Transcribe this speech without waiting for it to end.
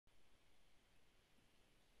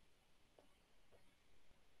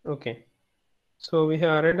Okay. So we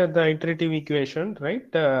have arrived at the iterative equation, right?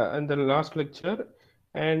 In the last lecture,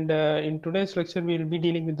 and in today's lecture, we will be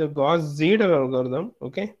dealing with the Gauss-Seidel algorithm.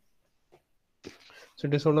 Okay. So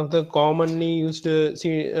it is one of the commonly used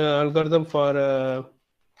algorithm for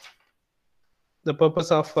the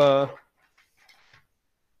purpose of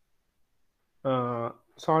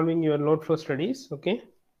solving your load flow studies. Okay.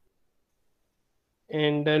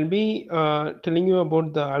 And I'll be telling you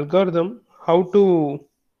about the algorithm, how to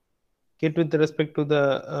get with respect to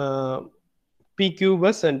the PQ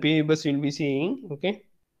bus and PV bus you'll be seeing. Okay.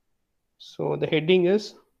 So the heading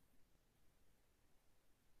is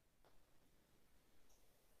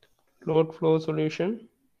load flow solution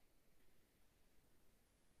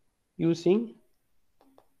using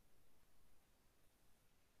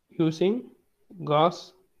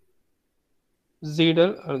Gauss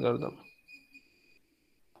Seidel algorithm.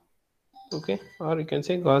 Okay, or you can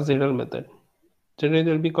say Gauss Seidel method. Generally,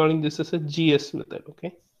 they'll be calling this as a GS method.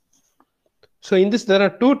 Okay, so in this there are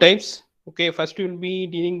two types. Okay, first you will be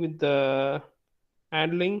dealing with the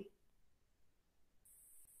handling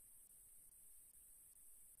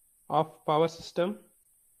of power system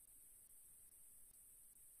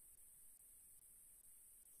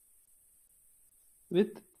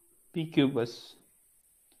with PQ bus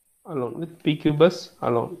alone.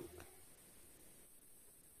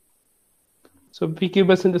 So PQ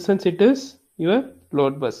bus in the sense it is your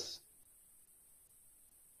load bus.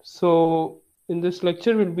 So in this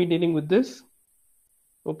lecture we'll be dealing with this.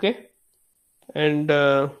 Okay, and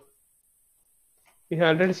we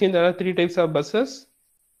have already seen there are three types of buses.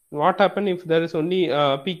 What happen if there is only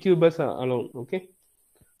PQ bus alone? Okay,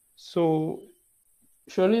 so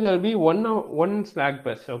surely there will be one slack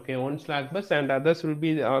bus. Okay, one slack bus, and others will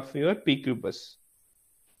be of your PQ bus.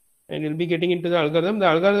 And you'll be getting into the algorithm. The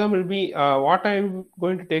algorithm will be what I'm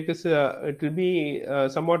going to take is it will be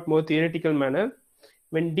somewhat more theoretical manner.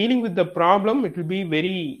 When dealing with the problem, it will be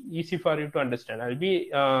very easy for you to understand. I'll be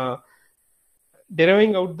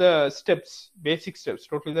deriving out the steps, basic steps.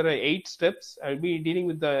 Totally, there are 8 steps. I'll be dealing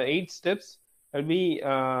with the 8 steps. I'll be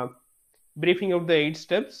briefing out the 8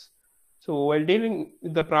 steps. So while dealing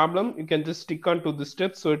with the problem, you can just stick on to the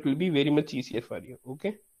steps. So it will be very much easier for you.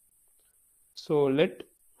 Okay. So let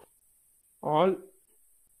all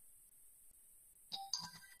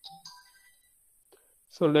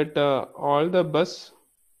the bus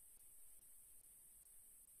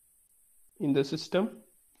in the system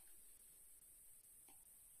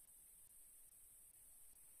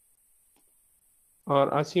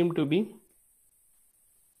are assumed to be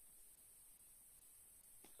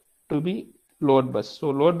load bus. So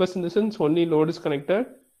load bus in the sense only load is connected.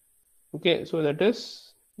 Okay, so that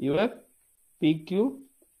is your PQ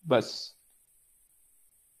bus.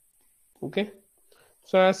 Okay,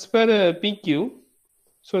 so as per PQ,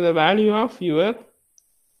 so the value of your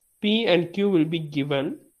P and Q will be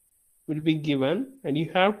given, and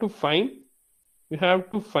you have to find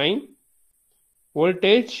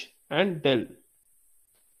voltage and del.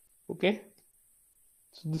 Okay,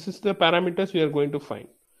 so this is the parameters we are going to find.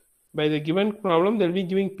 By the given problem, they'll be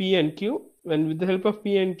giving P and Q. And with the help of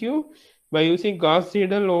P and Q, by using Gauss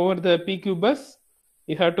Seidel over the PQ bus,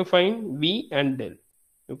 you have to find V and del.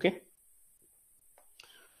 Okay.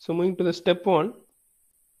 So moving to the step 1,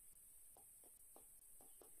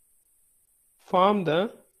 form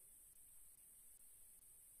the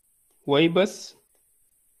Y bus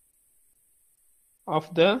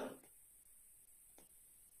of the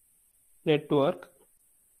network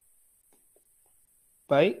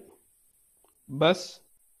by bus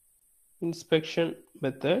inspection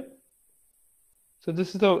method. So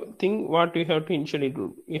this is the thing what you have to initially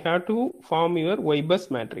do. You have to form your Y bus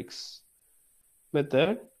matrix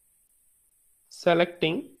method,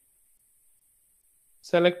 selecting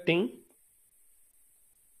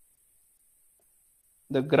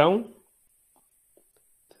the ground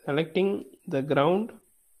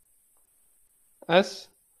as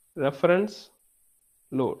reference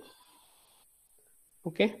load.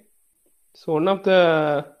 Okay, so one of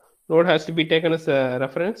the load has to be taken as a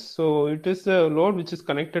reference, so it is the load which is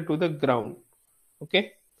connected to the ground.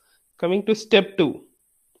 Okay, coming to step 2.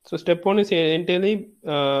 So step 1 is entirely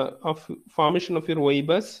of formation of your Y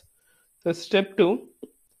bus. So step 2,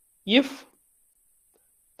 if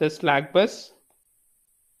the slack bus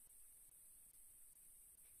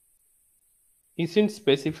isn't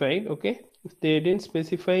specified, okay, if they didn't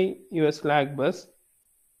specify your slack bus,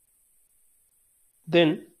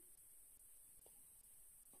 then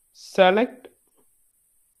select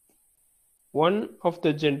one of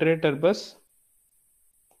the generator bus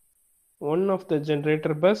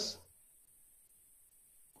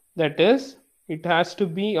that is it has to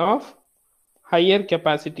be of higher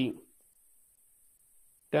capacity.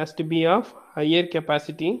 It has to be of higher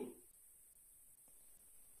capacity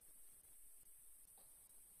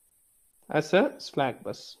as a slack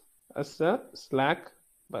bus. As a slack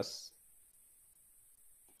bus.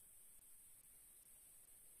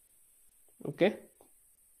 Okay.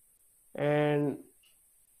 And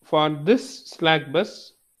for this slack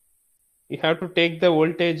bus, you have to take the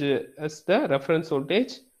voltage as the reference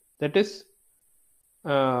voltage, that is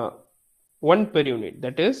 1 per unit.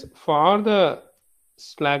 That is, for the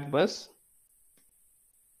slack bus,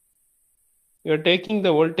 you are taking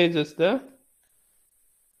the voltage as the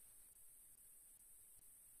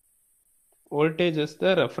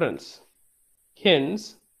reference.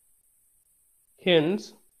 Hence,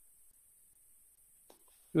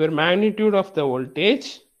 your magnitude of the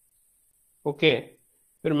voltage, okay,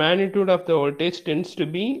 your magnitude of the voltage tends to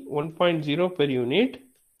be 1.0 per unit,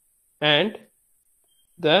 and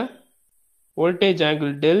the voltage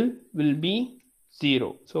angle del will be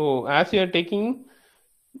 0. So as you are taking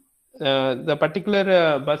the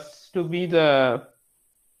particular bus to be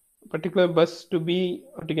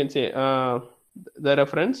what you can say the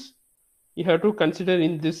reference, you have to consider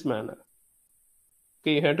in this manner.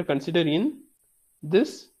 Okay, you have to consider in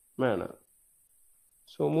this manner.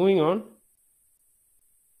 So moving on.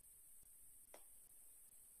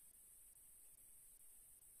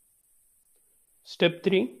 Step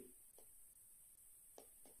 3.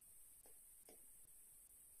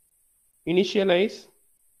 Initialize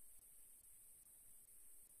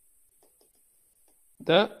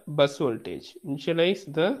the bus voltage. Initialize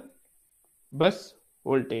the bus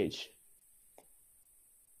voltage.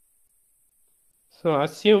 So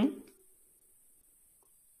assume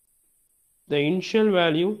the initial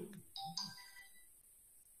value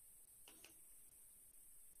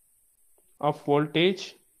of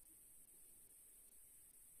voltage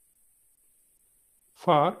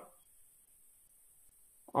for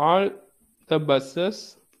all the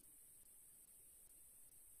buses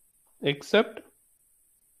except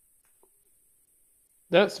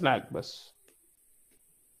the slack bus.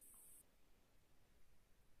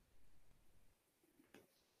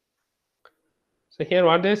 So here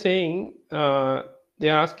what they're saying,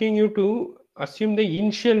 they're asking you to assume the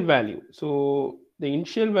initial value. So the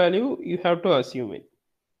initial value, you have to assume it.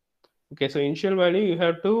 Okay, so initial value, you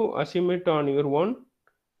have to assume it on your own,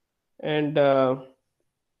 and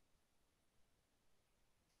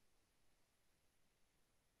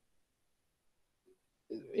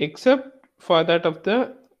except for that of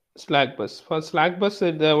the slack bus. For slack bus,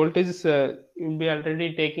 the voltage is you'll be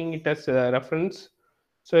already taking it as a reference.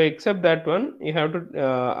 So except that one, you have to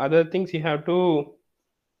other things you have to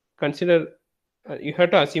consider. You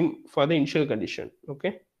have to assume for the initial condition.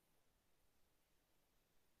 Okay.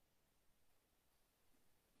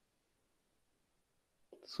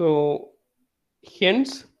 So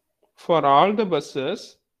hence, for all the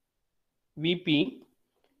buses, Vp,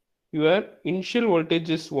 your initial voltage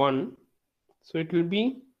is 1. So it will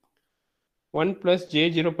be 1 plus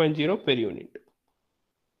j 0.0 per unit.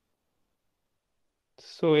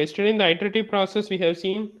 So yesterday in the iterative process, we have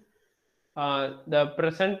seen the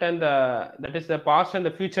present and that is the past and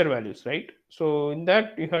the future values, right? So in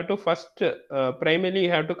that, you have to first primarily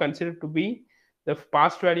you have to consider to be the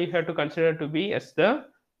past value, you have to consider to be as the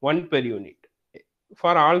 1 per unit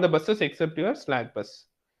for all the buses except your slack bus.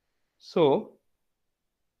 So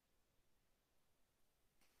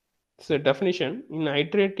definition in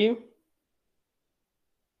iterative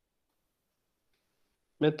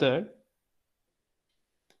method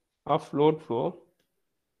of load flow.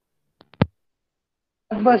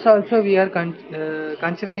 Bus also we are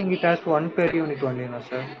considering it as 1 per unit only, no,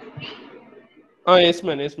 sir? Oh yes,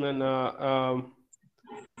 man, yes, man.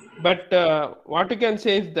 But what you can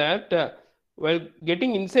say is that while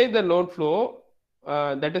getting inside the load flow,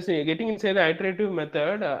 that is getting inside the iterative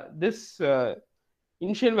method, this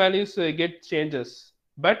initial values get changes.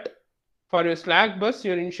 But for your slack bus,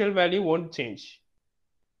 your initial value won't change.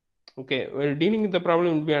 Okay, well, dealing with the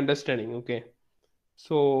problem will be understanding. Okay,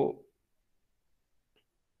 so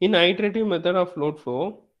in iterative method of load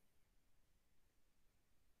flow,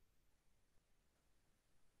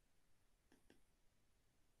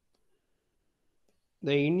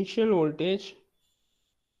 the initial voltage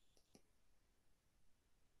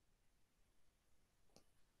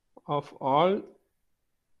of all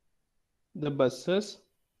the buses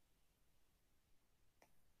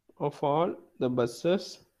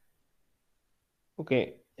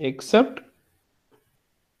okay, except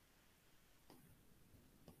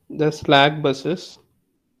the slack buses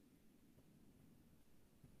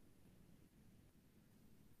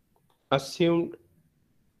assumed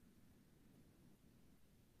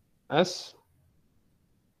as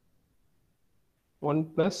 1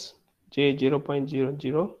 plus j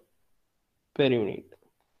 0.00 per unit.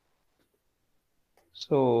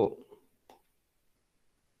 So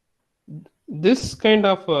this kind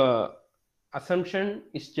of assumption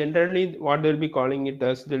is generally what they'll be calling it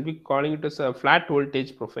as. They'll be calling it as a flat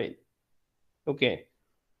voltage profile. Okay.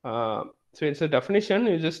 So it's a definition.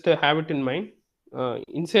 You just have it in mind.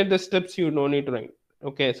 Inside the steps, you don't need to write.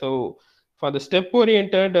 Okay. So for the step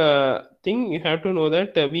oriented thing, you have to know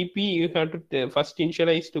that VP you have to first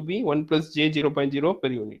initialize to be 1 plus j 0.0 per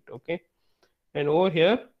unit. Okay. And over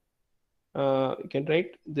here, you can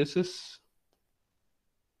write this is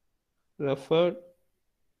referred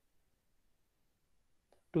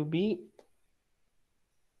to be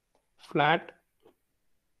flat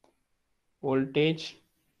voltage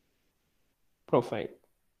profile.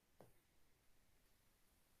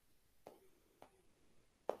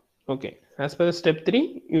 Okay, as per the step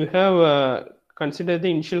 3, you have consider the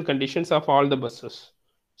initial conditions of all the buses.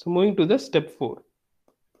 So moving to the step 4.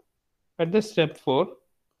 At the step 4,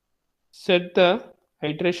 set the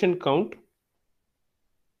iteration count.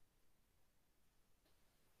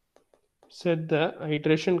 Set the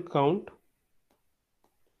iteration count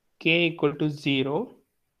k equal to 0.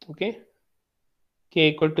 Okay, k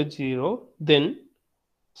equal to 0. Then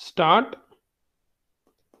start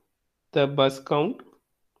the bus count.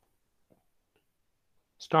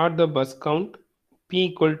 Start the bus count p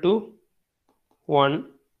equal to 1.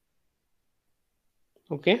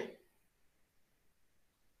 Okay,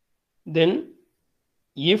 then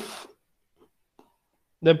if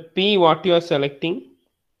the p what you are selecting,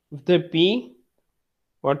 if the p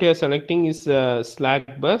what you are selecting is a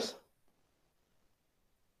slack bus,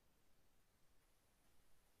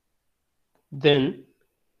 then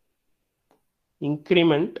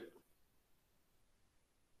increment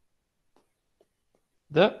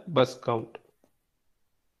the bus count.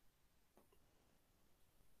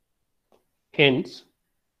 Hence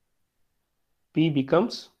p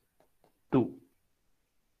becomes 2.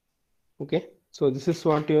 Okay, so this is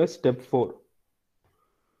what your step 4.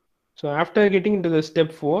 So after getting into the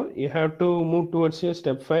step 4, you have to move towards your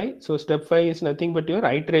step 5. So step 5 is nothing but your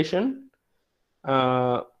iteration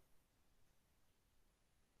uh,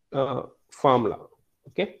 formula.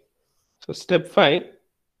 Okay, so step 5,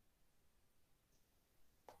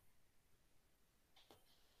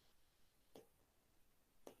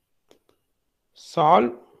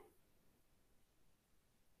 solve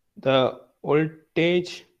the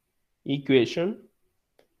voltage equation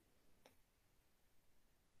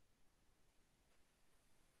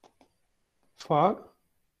for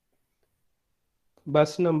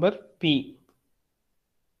bus number p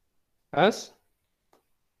as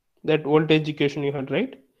that voltage equation you had,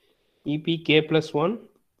 right? EPK plus 1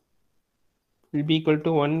 will be equal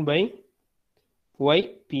to 1 by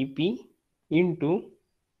YPP into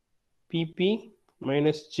PP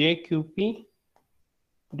minus JQP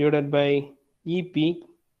divided by EP.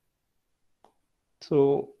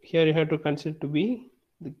 So here you have to consider to be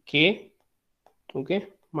the K, okay,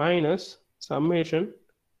 minus summation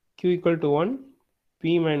Q equal to 1,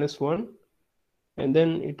 P minus 1, and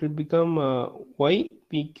then it will become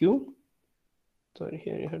YPQ. Sorry,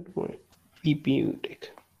 here you have to go PP you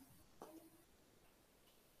take.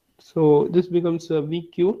 So this becomes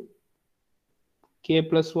VQ K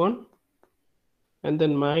plus 1 and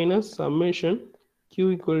then minus summation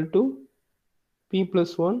Q equal to P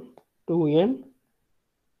plus 1 to N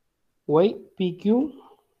YPQ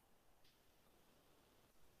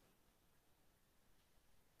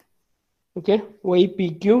okay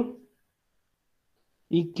YPQ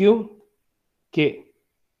EQ K.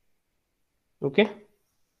 Okay,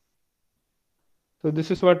 so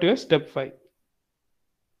this is what your step 5.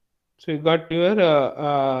 So you got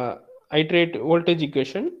your iterate voltage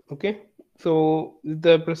equation. Okay, so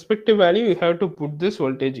the prospective value you have to put this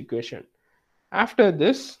voltage equation. After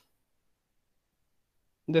this,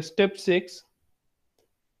 the step 6,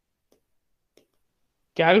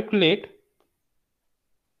 calculate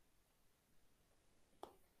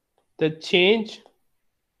the change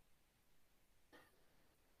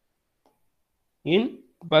in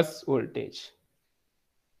bus voltage,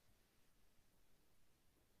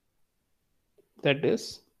 that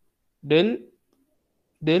is del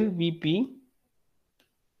Vp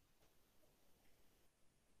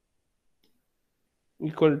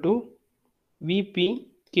equal to Vp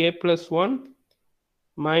k plus 1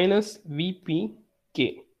 minus Vp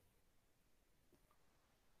k.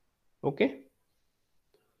 Okay,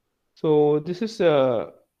 so this is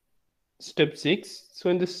step 6. So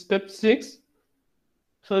in this step 6,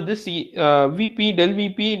 So this Vp del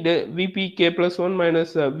Vp Vp k plus 1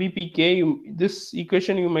 minus Vp k, this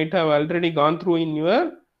equation you might have already gone through in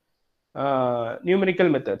your numerical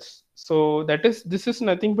methods. So that is, this is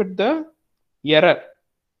nothing but the error.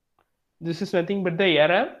 This is nothing but the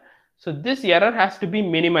error. So this error has to be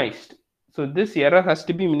minimized. So this error has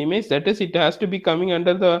to be minimized. That is, it has to be coming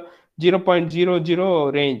under the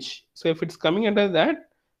 0.00 range. So if it's coming under that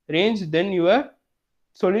range, then your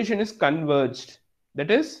solution is converged. That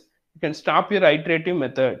is, you can stop your iterative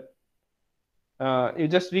method. You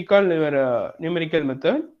just recall your numerical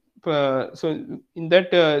method. So in that,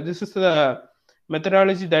 this is the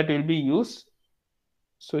methodology that will be used.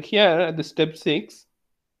 So here at the step 6,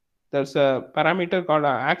 there's a parameter called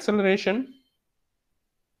acceleration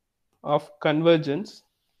of convergence,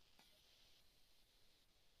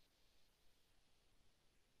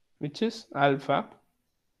 which is alpha.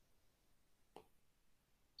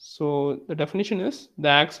 So the definition is the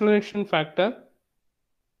acceleration factor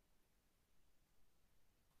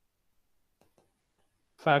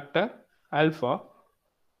alpha,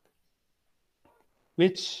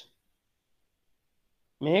 which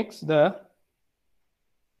makes the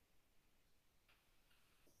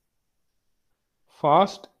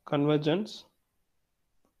fast convergence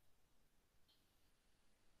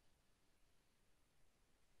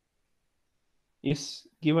is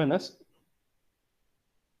given as,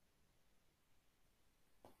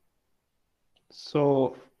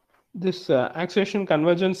 so this acceleration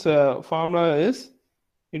convergence formula is,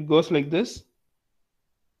 it goes like this.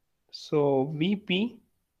 So Vp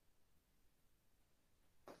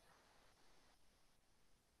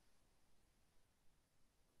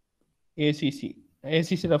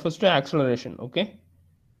ACC refers to acceleration, okay.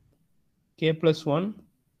 K plus 1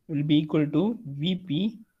 will be equal to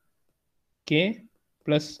Vp k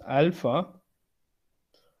plus alpha.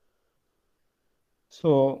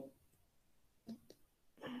 So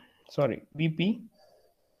sorry, Vp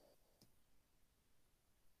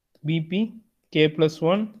k plus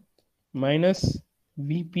 1 minus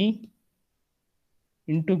Vp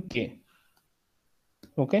into k,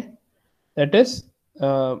 okay. That is,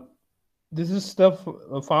 this is the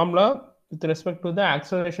formula with respect to the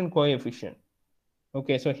acceleration coefficient,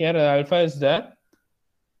 okay. So here alpha is there,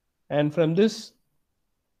 and from this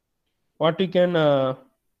what you can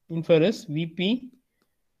infer is Vp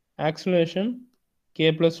acceleration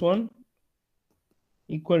k plus 1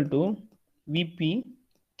 equal to Vp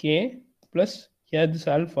k plus, here this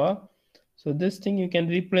alpha. So this thing you can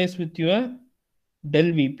replace with your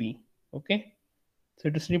del Vp, okay. So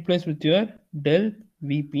it is replaced with your del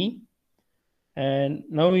Vp, and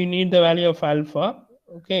now you need the value of alpha,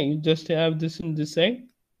 okay. You just have this in this side.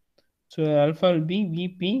 So alpha will be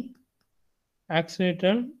Vp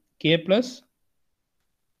acceleration k plus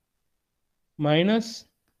minus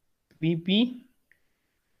Vp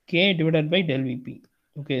k divided by del Vp.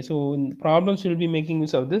 Okay, so in problems will be making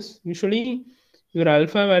use of this. Usually your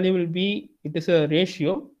alpha value will be, it is a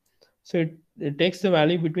ratio. So it takes the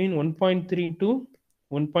value between 1.3 to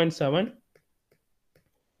 1.7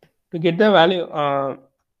 to get the value,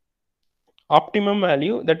 optimum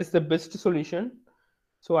value, that is the best solution.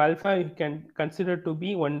 So alpha you can consider to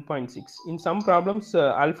be 1.6. In some problems,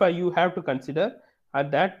 alpha you have to consider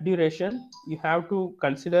at that duration, you have to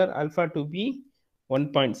consider alpha to be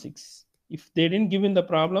 1.6. If they didn't give in the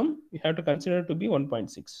problem, you have to consider to be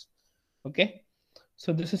 1.6. Okay.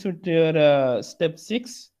 So this is with your step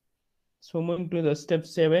 6. So moving to the step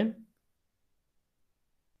 7.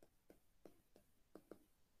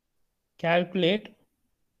 Calculate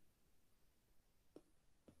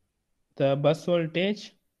the bus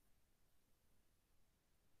voltage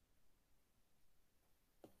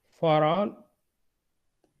for all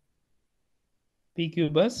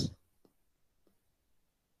PQ bus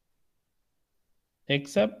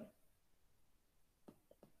except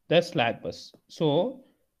the slack bus. So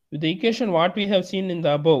with the equation what we have seen in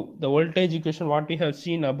the above, the voltage equation what we have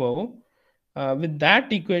seen above, with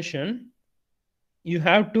that equation you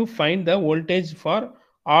have to find the voltage for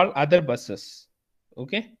all other buses,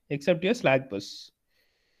 okay, except your slack bus.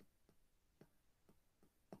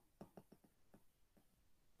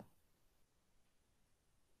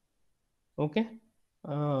 Okay.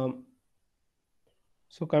 So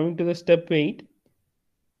coming to the step 8,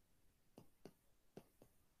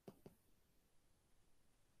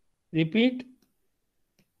 repeat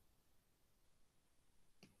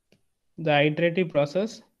the iterative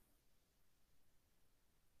process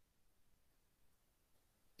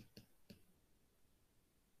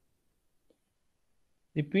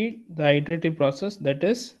that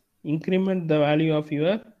is, increment the value of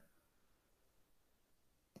your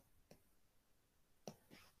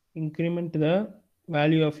increment the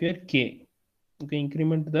value of your k. Okay,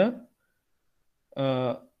 increment the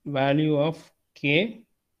value of k,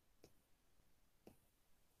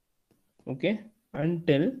 okay,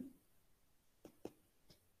 until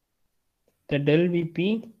the del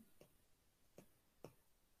Vp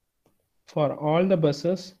for all the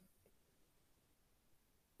buses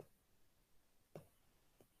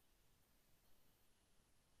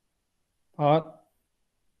are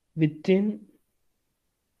within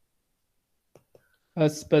a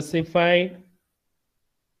specified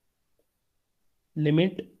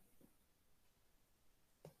limit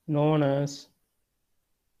known as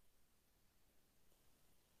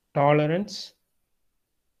tolerance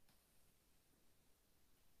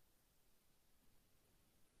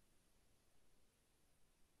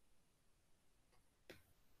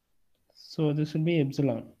so this will be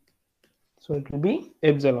epsilon. So it will be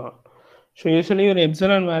epsilon. So usually your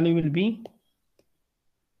epsilon value will be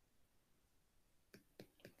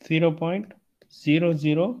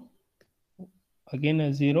 0.00 again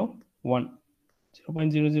a 0 1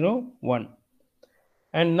 0.001.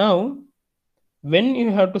 And now when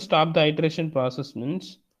you have to stop the iteration process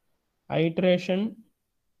means iteration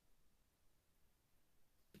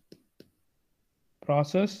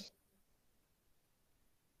process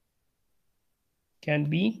can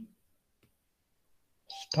be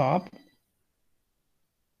stopped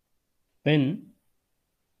when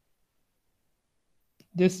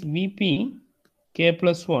this Vp k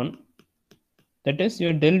plus 1, that is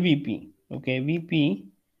your del Vp, okay, Vp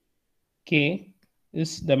k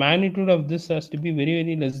is the magnitude of this has to be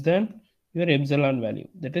very less than your epsilon value,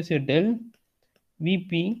 that is your del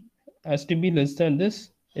Vp has to be less than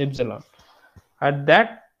this epsilon. At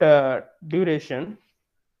that duration,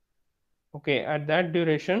 okay, at that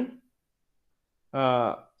duration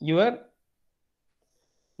you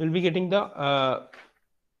will be getting the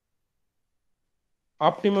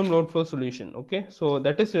optimum load flow solution. Okay, so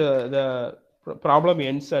that is the problem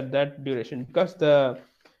ends at that duration because the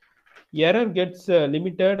error gets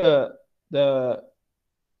limited the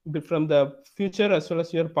from the future as well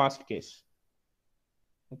as your past case.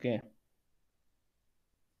 Okay,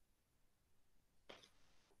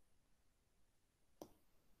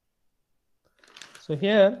 so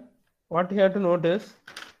here what you have to notice,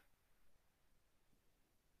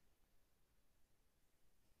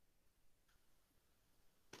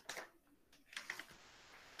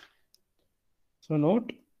 so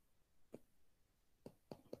note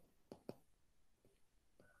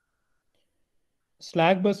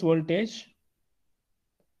slack bus voltage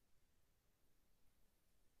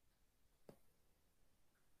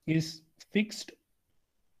is fixed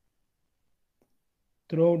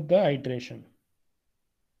throughout the iteration.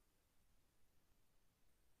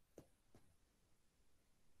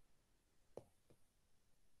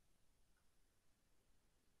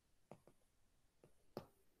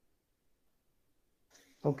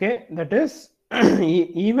 Okay, that is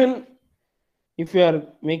even if you are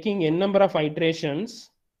making n number of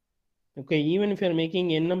iterations, okay, even if you are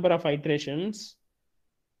making n number of iterations,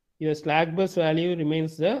 your slack bus value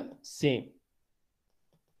remains the same.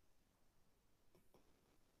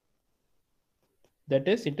 That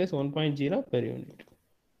is, it is 1.0 per unit.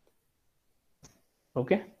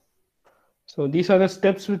 Okay. So these are the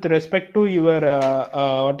steps with respect to your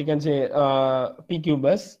what you can say PQ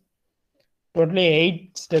bus. Totally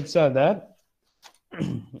 8 steps are there.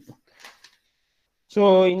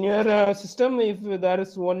 So in your system, if there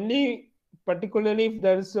is only, particularly if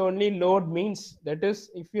there is only load means, that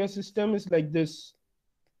is if your system is like this.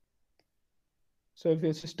 So if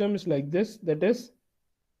your system is like this, that is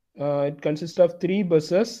it consists of 3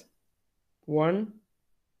 buses, 1,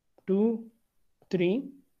 2, 3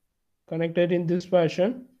 connected in this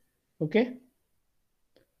fashion. Okay,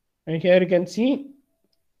 and here you can see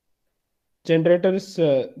generator is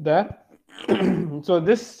there. So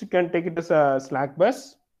this you can take it as a slack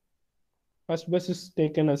bus. First bus is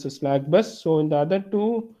taken as a slack bus. So in the other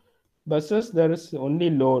 2 buses there is only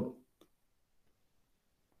load.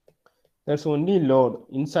 There's only load.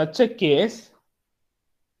 In such a case,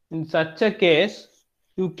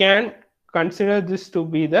 you can consider this to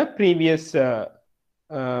be the previous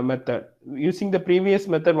method. Using the previous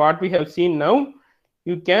method what we have seen now,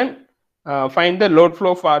 you can find the load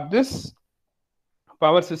flow for this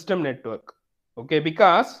power system network. Okay,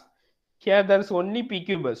 because here there is only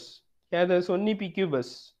PQ bus. Here there is only PQ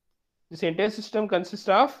bus. This entire system consists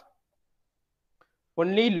of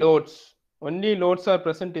only loads. Only loads are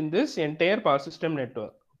present in this entire power system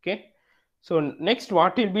network. Okay, so next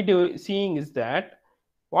what we'll be seeing is that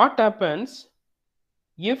what happens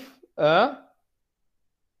if a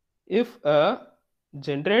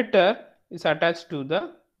generator is attached to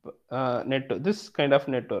the network, this kind of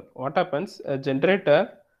network. What happens? A generator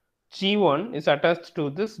G1 is attached to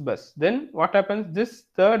this bus. Then what happens? This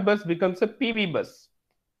third bus becomes a PV bus.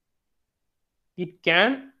 It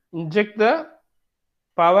can inject the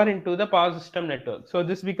power into the power system network. So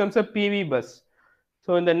this becomes a PV bus.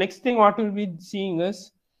 So in the next thing, what we'll be seeing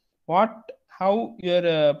is how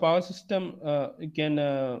your power system you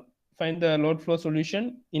can find the load flow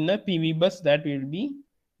solution in a PV bus that we'll be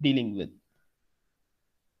dealing with.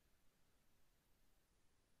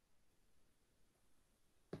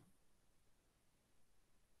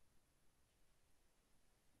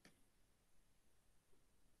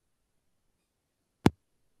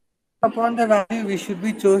 Upon the value, we should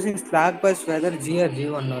be choosing slack bus whether G or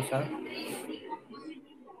G1, no, sir?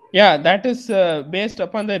 Yeah, that is based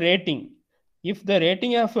upon the rating. If the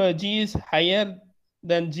rating of G is higher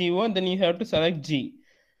than G1, then you have to select G.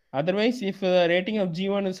 Otherwise, if the rating of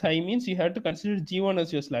G1 is high, means you have to consider G1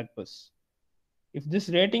 as your slack bus. If this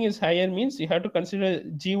rating is higher, means you have to consider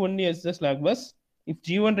G only as the slack bus. If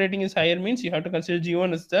G1 rating is higher, means you have to consider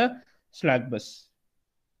G1 as the slack bus.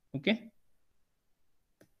 Okay.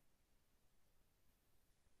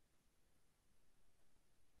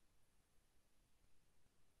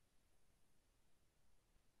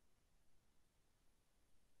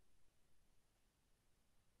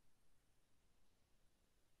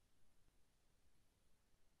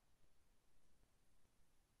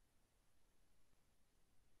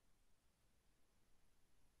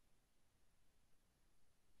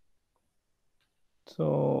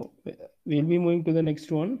 So we'll be moving to the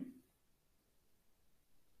next one.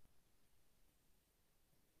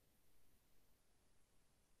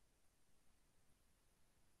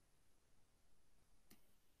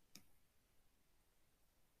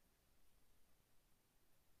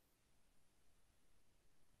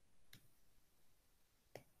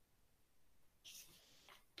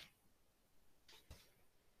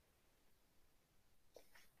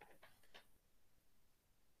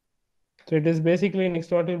 So it is basically next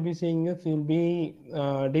what you'll be seeing is you'll be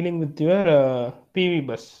dealing with your PV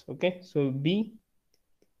bus. Okay. So B,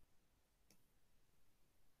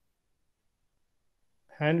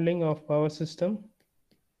 handling of power system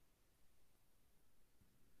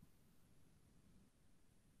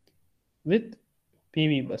with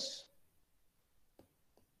PV bus.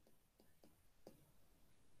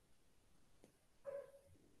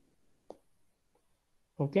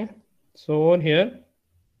 Okay. So over here,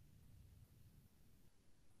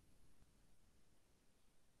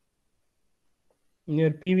 in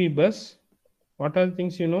your PV bus, what are the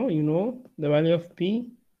things you know? You know the value of P,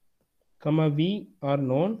 comma V are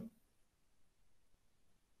known,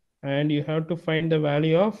 and you have to find the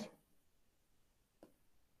value of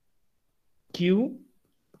Q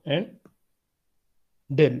and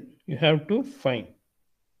del. You have to find.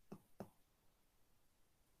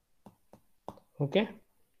 Okay.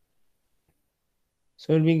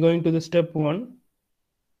 So we'll be going to the step 1.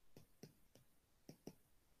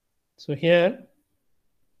 So here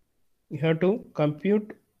you have to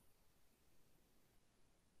compute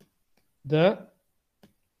the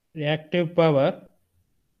reactive power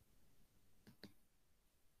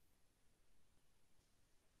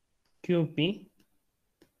QP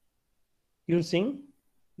using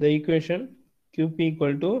the equation QP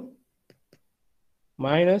equal to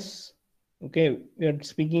minus, okay, we are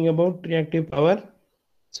speaking about reactive power.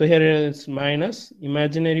 So here is minus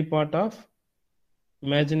imaginary part of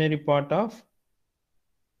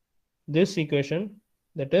this equation,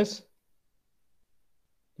 that is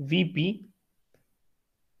Vp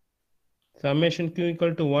summation Q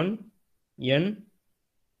equal to 1 N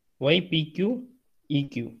YPQ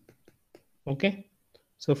EQ. Okay.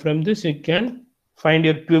 So from this you can find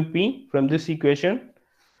your QP from this equation.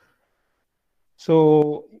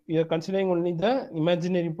 So you are considering only the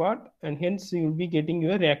imaginary part, and hence you will be getting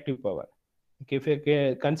your reactive power. Okay, if you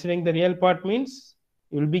are considering the real part, means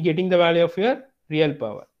you will be getting the value of your real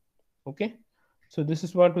power. Okay, so this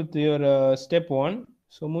is what with your step 1.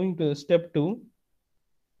 So moving to step 2.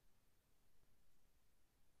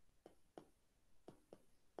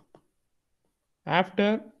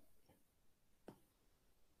 After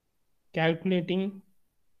calculating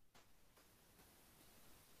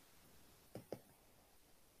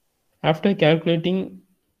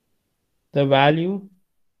the value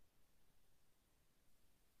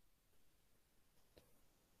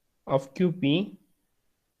of QP,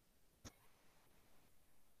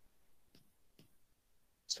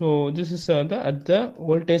 so this is at the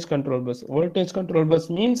voltage control bus. Voltage control bus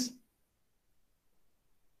means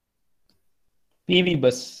PV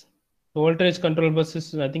bus. Voltage control bus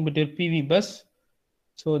is nothing but your PV bus.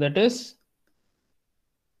 So that is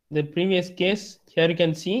the previous case. Here you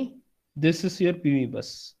can see this is your PV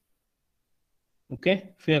bus.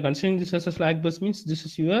 Okay, if you are considering this as a slack bus, means this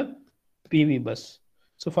is your PV bus.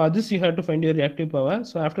 So for this you have to find your reactive power.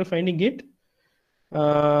 So after finding it,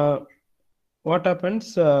 what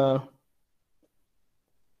happens?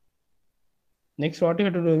 Next, what you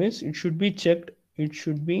have to do is it should be checked. It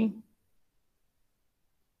should be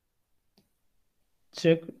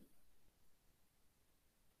checked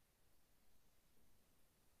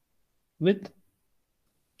with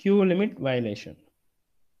Q limit violation.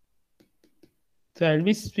 So I'll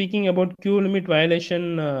be speaking about Q limit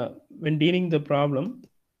violation when dealing the problem.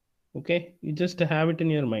 Okay, you just have it in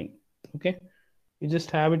your mind. Okay, you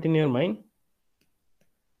just have it in your mind.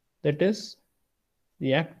 That is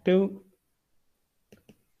reactive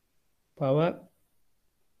power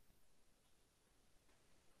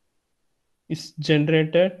is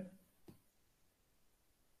generated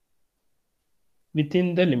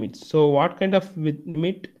within the limits. So what kind of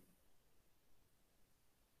limit?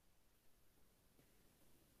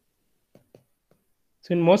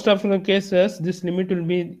 So in most of the cases, this limit will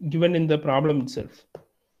be given in the problem itself.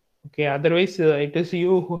 Okay, otherwise it is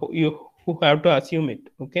you who have to assume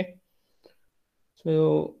it. Okay,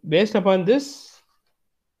 so based upon this,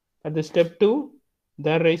 at the step 2,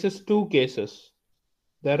 there rises two cases.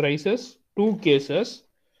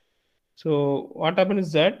 So what happens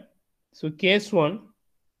is that, so case 1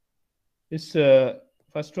 is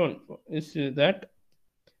first one is that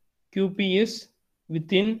QP is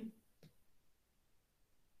within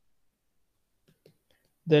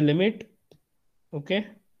the limit. Okay,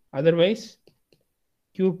 otherwise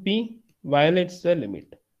QP violates the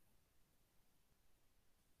limit.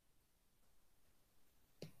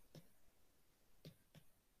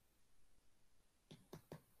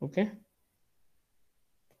 Okay,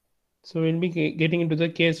 so we'll be getting into the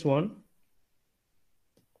case 1.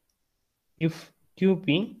 If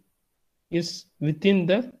QP is within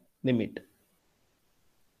the limit,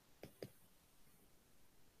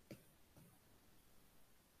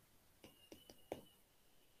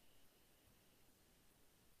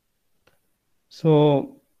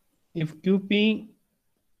 so if QP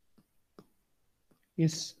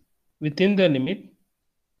is within the limit,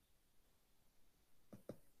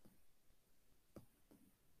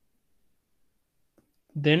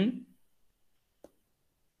 then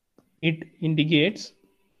it indicates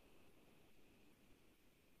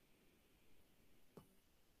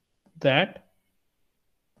that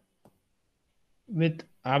with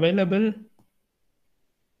available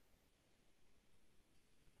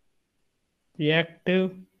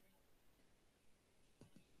reactive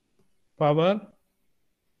power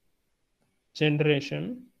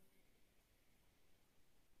generation,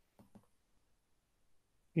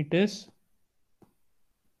 it is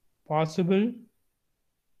possible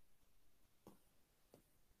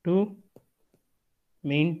to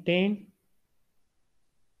maintain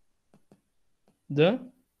the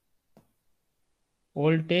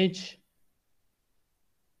voltage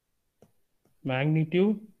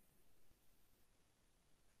magnitude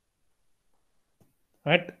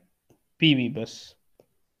at PV bus.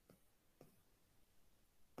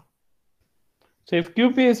 So if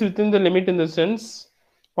QP is within the limit, in the sense,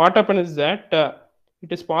 what happens is that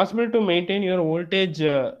it is possible to maintain your voltage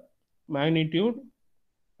magnitude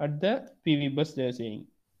at the PV bus, they are saying.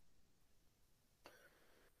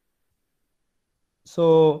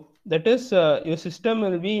 So that is your system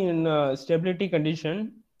will be in stability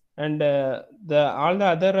condition, and the all the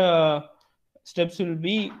other steps will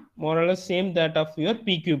be more or less same that of your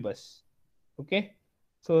PQ bus. Okay,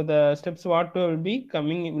 so the steps what will be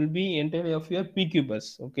coming will be entirely of your PQ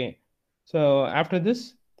bus. Okay, so after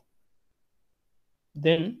this,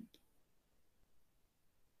 then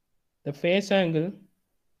the phase angle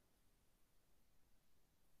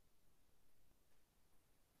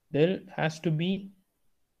del has to be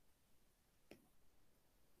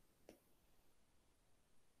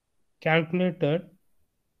calculated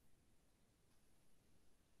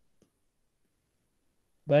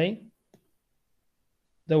by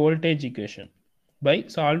the voltage equation, by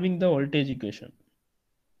solving the voltage equation.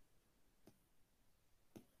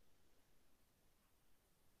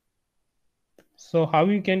 So how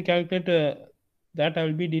you can calculate that I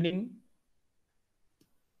will be dealing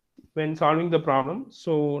when solving the problem.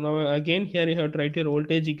 So now again here you have to write your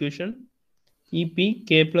voltage equation. EP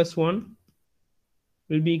k plus 1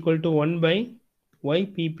 will be equal to 1 by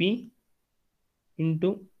YPP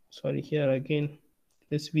into, sorry, here again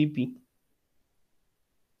this VP.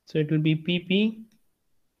 So it will be PP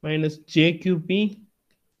minus JQP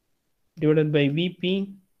divided by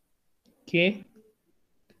VP K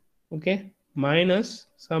okay, minus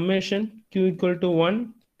summation q equal to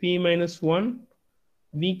 1 p minus 1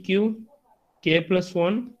 vq k plus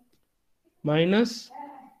 1 minus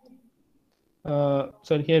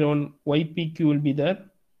sorry, here on ypq will be there,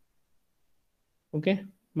 okay,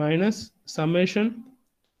 minus summation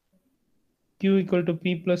q equal to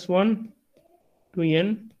p plus 1 to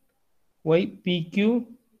n ypq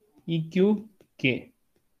eq k,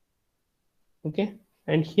 okay,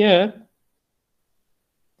 and here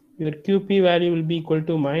your qp value will be equal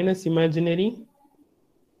to minus imaginary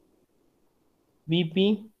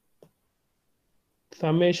vp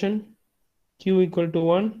summation q equal to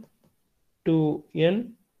 1 to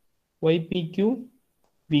n ypq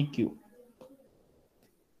vq,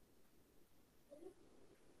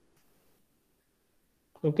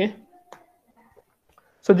 okay.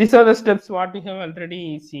 So these are the steps what we have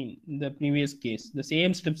already seen in the previous case. The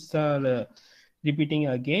same steps are repeating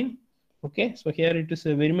again. Okay, so here it is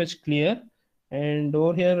very much clear. And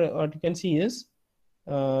over here, what you can see is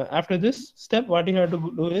after this step, what you have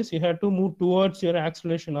to do is you have to move towards your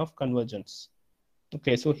acceleration of convergence.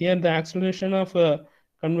 Okay, so here the acceleration of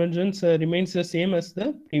convergence remains the same as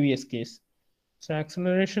the previous case. So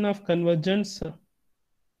acceleration of convergence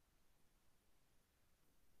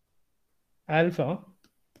alpha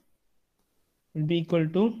will be equal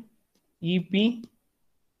to EP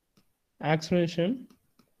acceleration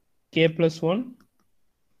k plus 1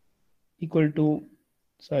 equal to,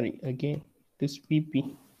 sorry, again this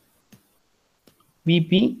vp,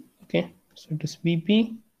 okay, so it is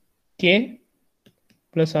vp k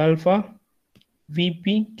plus alpha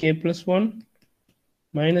vp k plus 1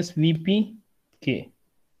 minus vp k,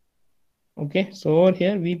 okay. So over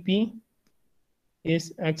here vp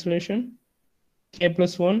is acceleration, k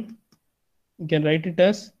plus 1 you can write it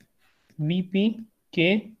as vp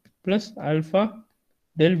k plus alpha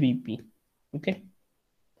del vp, okay.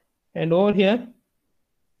 And over here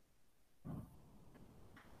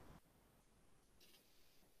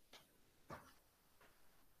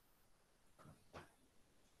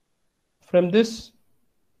from this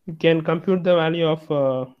you can compute the value of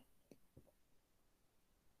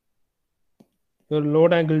your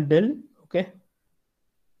load angle del, okay.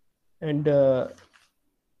 And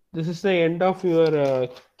this is the end of your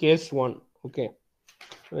case 1, okay.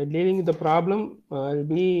 Dealing with the problem, I'll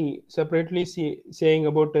be separately saying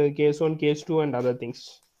about case 1, case 2 and other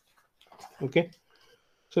things, okay.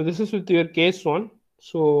 So this is with your case 1.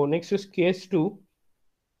 So next is case 2.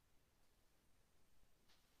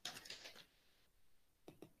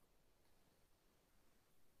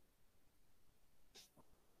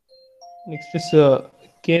 Next is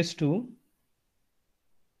case 2.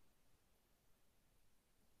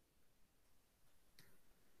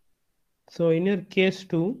 So in your case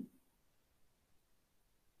 2,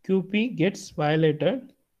 QP gets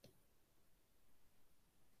violated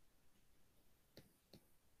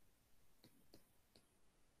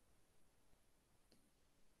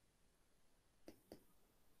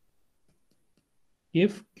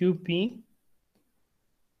if QP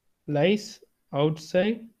lies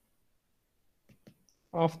outside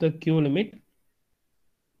of the Q limit,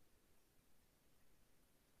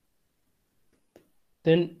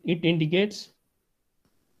 then it indicates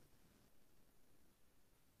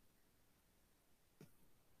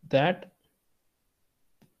that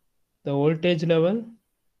the voltage level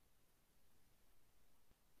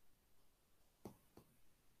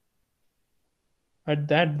at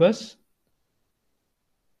that bus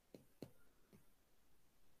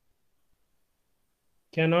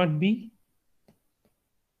cannot be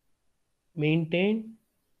maintained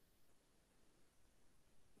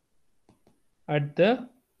at the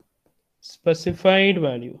specified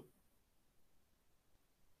value.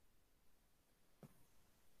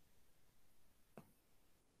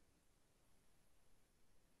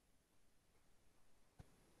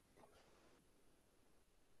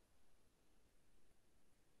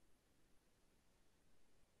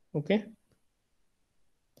 Okay.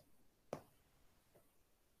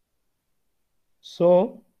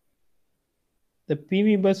 So the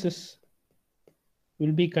PV bus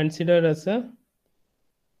will be considered as a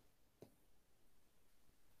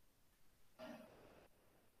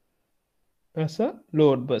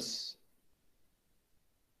load bus.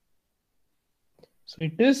 So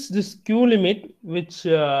it is this Q limit which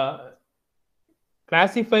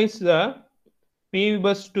classifies the PV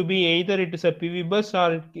bus to be either it is a PV bus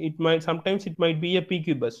or it might sometimes it might be a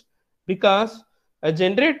PQ bus, because a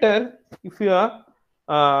generator, if you are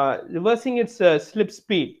reversing its slip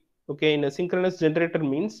speed, okay, in a synchronous generator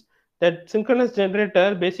means that synchronous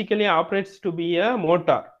generator basically operates to be a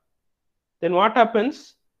motor. Then what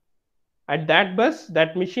happens? At that bus,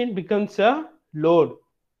 that machine becomes a load.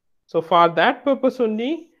 So for that purpose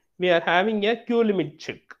only, we are having a Q limit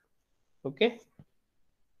check. Okay.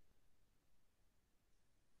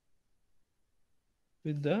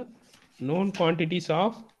 With the known quantities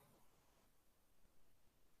of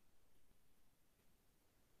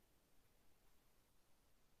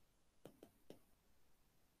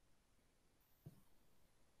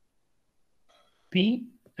P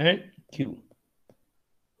and Q.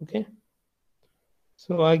 Okay.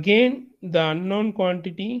 So again, the unknown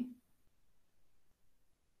quantity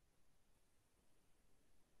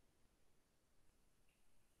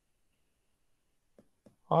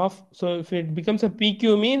of, so if it becomes a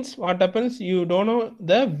PQ means what happens, you don't know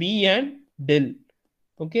the V and del.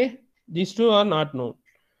 Okay, these two are not known.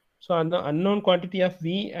 So the unknown quantity of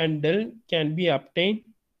V and del can be obtained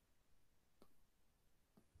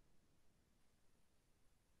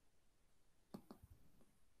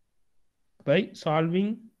by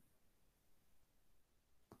solving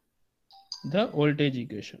the voltage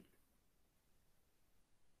equation.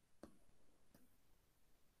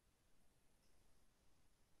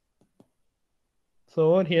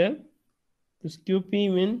 So over here, this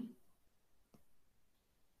QP min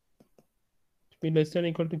be less than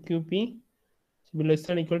equal to QP, so be less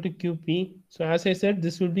than equal to QP. So as I said,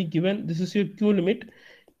 this will be given. This is your Q limit,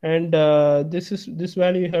 and this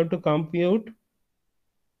value you have to compute,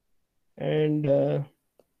 and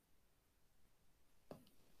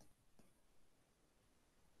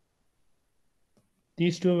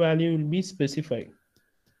these two value will be specified.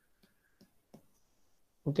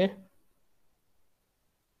 Okay,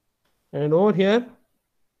 and over here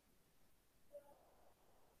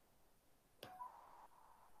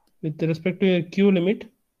with respect to your Q limit,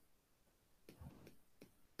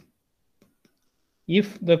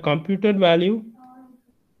 if the computed value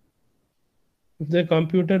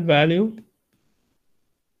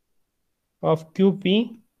of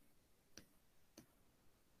QP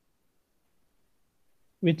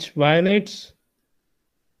which violates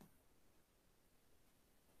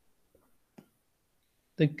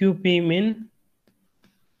the QP min,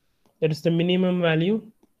 that is the minimum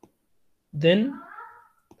value, then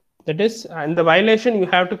that is, and the violation you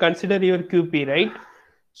have to consider your QP, right?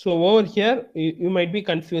 So over here you might be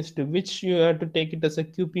confused which you have to take it as a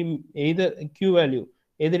QP, either a Q value,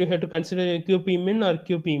 either you have to consider a QP min or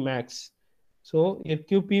QP max. So your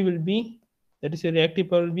QP will be, that is your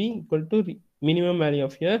reactive power, will be equal to minimum value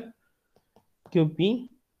of your QP.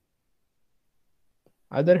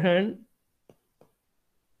 Other hand,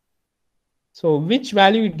 so which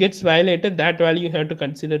value it gets violated, that value you have to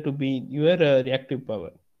consider to be your reactive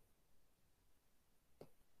power.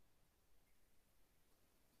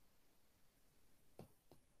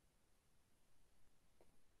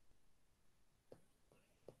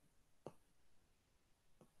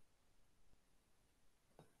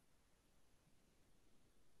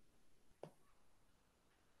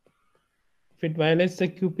 If it violates the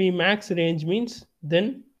QP max range means,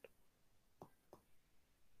 then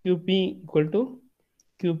QP equal to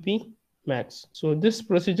QP max. So this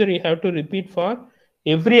procedure you have to repeat for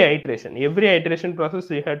every iteration. Every iteration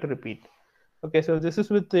process you have to repeat. Okay, so this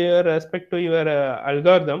is with your respect to your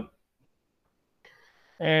algorithm.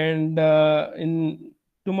 And in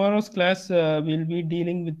tomorrow's class, we'll be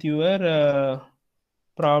dealing with your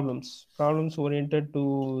problems oriented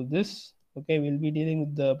to this. Okay, we'll be dealing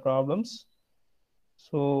with the problems.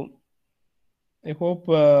 So I hope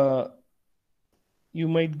you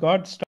might got started